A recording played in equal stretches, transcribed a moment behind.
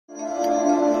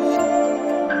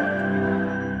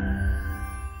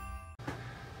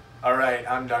All right,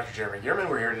 I'm Dr. Jeremy Gearman.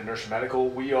 We're here at Inertia Medical.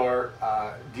 We are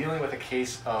dealing with a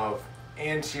case of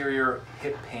anterior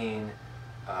hip pain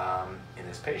in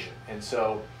this patient. And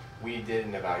so we did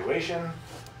an evaluation,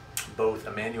 both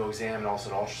a manual exam and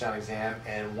also an ultrasound exam.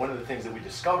 And one of the things that we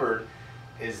discovered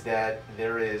is that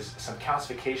there is some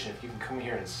calcification. If you can come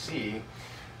here and see,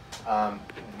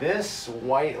 this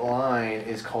white line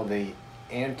is called the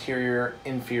anterior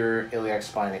inferior iliac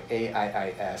spine,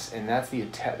 AIIS, and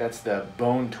that's the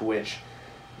bone to which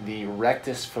the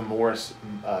rectus femoris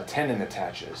tendon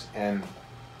attaches. And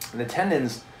the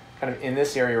tendon's kind of in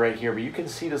this area right here, but you can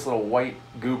see this little white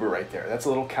goober right there. That's a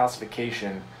little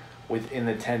calcification within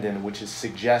the tendon, which is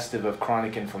suggestive of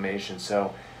chronic inflammation.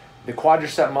 So the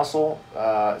quadricep muscle,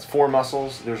 it's 4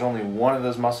 muscles. There's only one of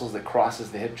those muscles that crosses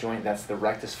the hip joint. That's the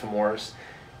rectus femoris.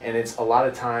 And it's a lot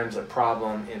of times a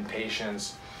problem in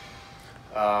patients,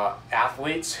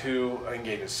 athletes who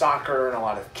engage in soccer and a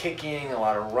lot of kicking, a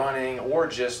lot of running, or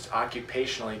just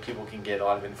occupationally, people can get a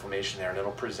lot of inflammation there, and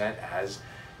it'll present as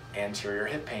anterior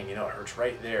hip pain. You know, it hurts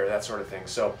right there, that sort of thing.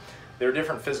 So there are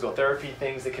different physical therapy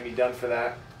things that can be done for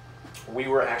that. We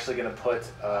were actually going to put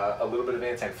a little bit of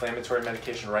anti-inflammatory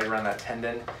medication right around that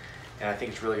tendon, and I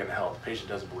think it's really going to help. The patient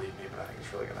doesn't believe me, but I think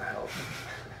it's really going to help.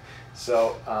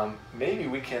 So maybe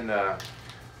we can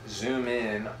zoom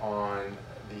in on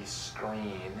the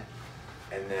screen,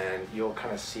 and then you'll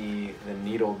kind of see the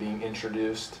needle being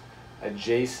introduced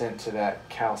adjacent to that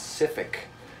calcific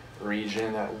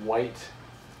region, that white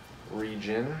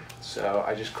region. So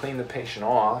I just cleaned the patient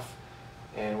off,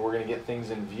 and we're going to get things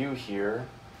in view here,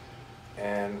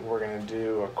 and we're going to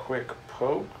do a quick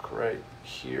poke right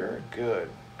here. Good,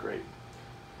 great.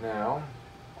 Now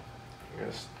you're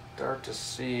going to start to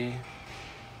see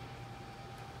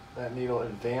that needle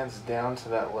advance down to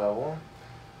that level.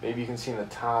 Maybe you can see in the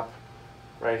top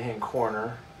right-hand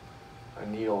corner a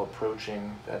needle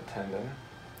approaching that tendon,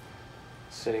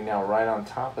 sitting now right on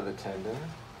top of the tendon.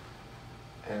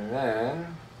 And then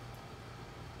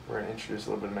we're going to introduce a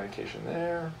little bit of medication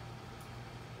there.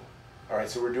 All right,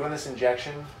 so we're doing this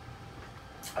injection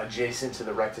adjacent to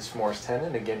the rectus femoris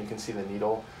tendon. Again, you can see the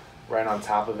needle right on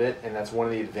top of it, and that's one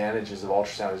of the advantages of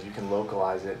ultrasound, is you can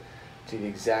localize it to the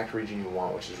exact region you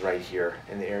want, which is right here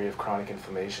in the area of chronic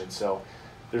inflammation. So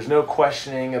there's no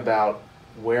questioning about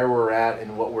where we're at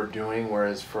and what we're doing,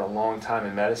 whereas for a long time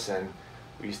in medicine,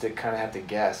 we used to kind of have to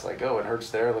guess, like, oh, it hurts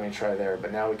there, let me try there.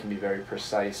 But now we can be very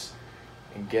precise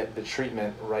and get the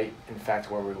treatment right, in fact,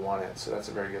 where we want it. So that's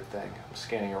a very good thing. I'm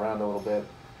scanning around a little bit,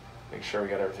 make sure we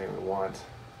got everything we want.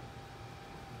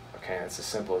 Okay, it's as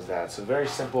simple as that. So very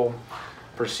simple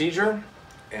procedure,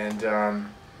 and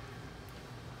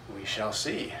we shall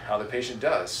see how the patient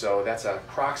does. So that's a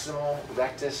proximal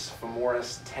rectus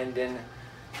femoris tendon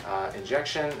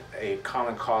injection, a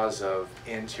common cause of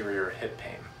anterior hip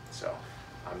pain. So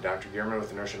I'm Dr. Gearman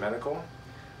with Inertia Medical.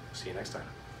 See you next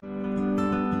time.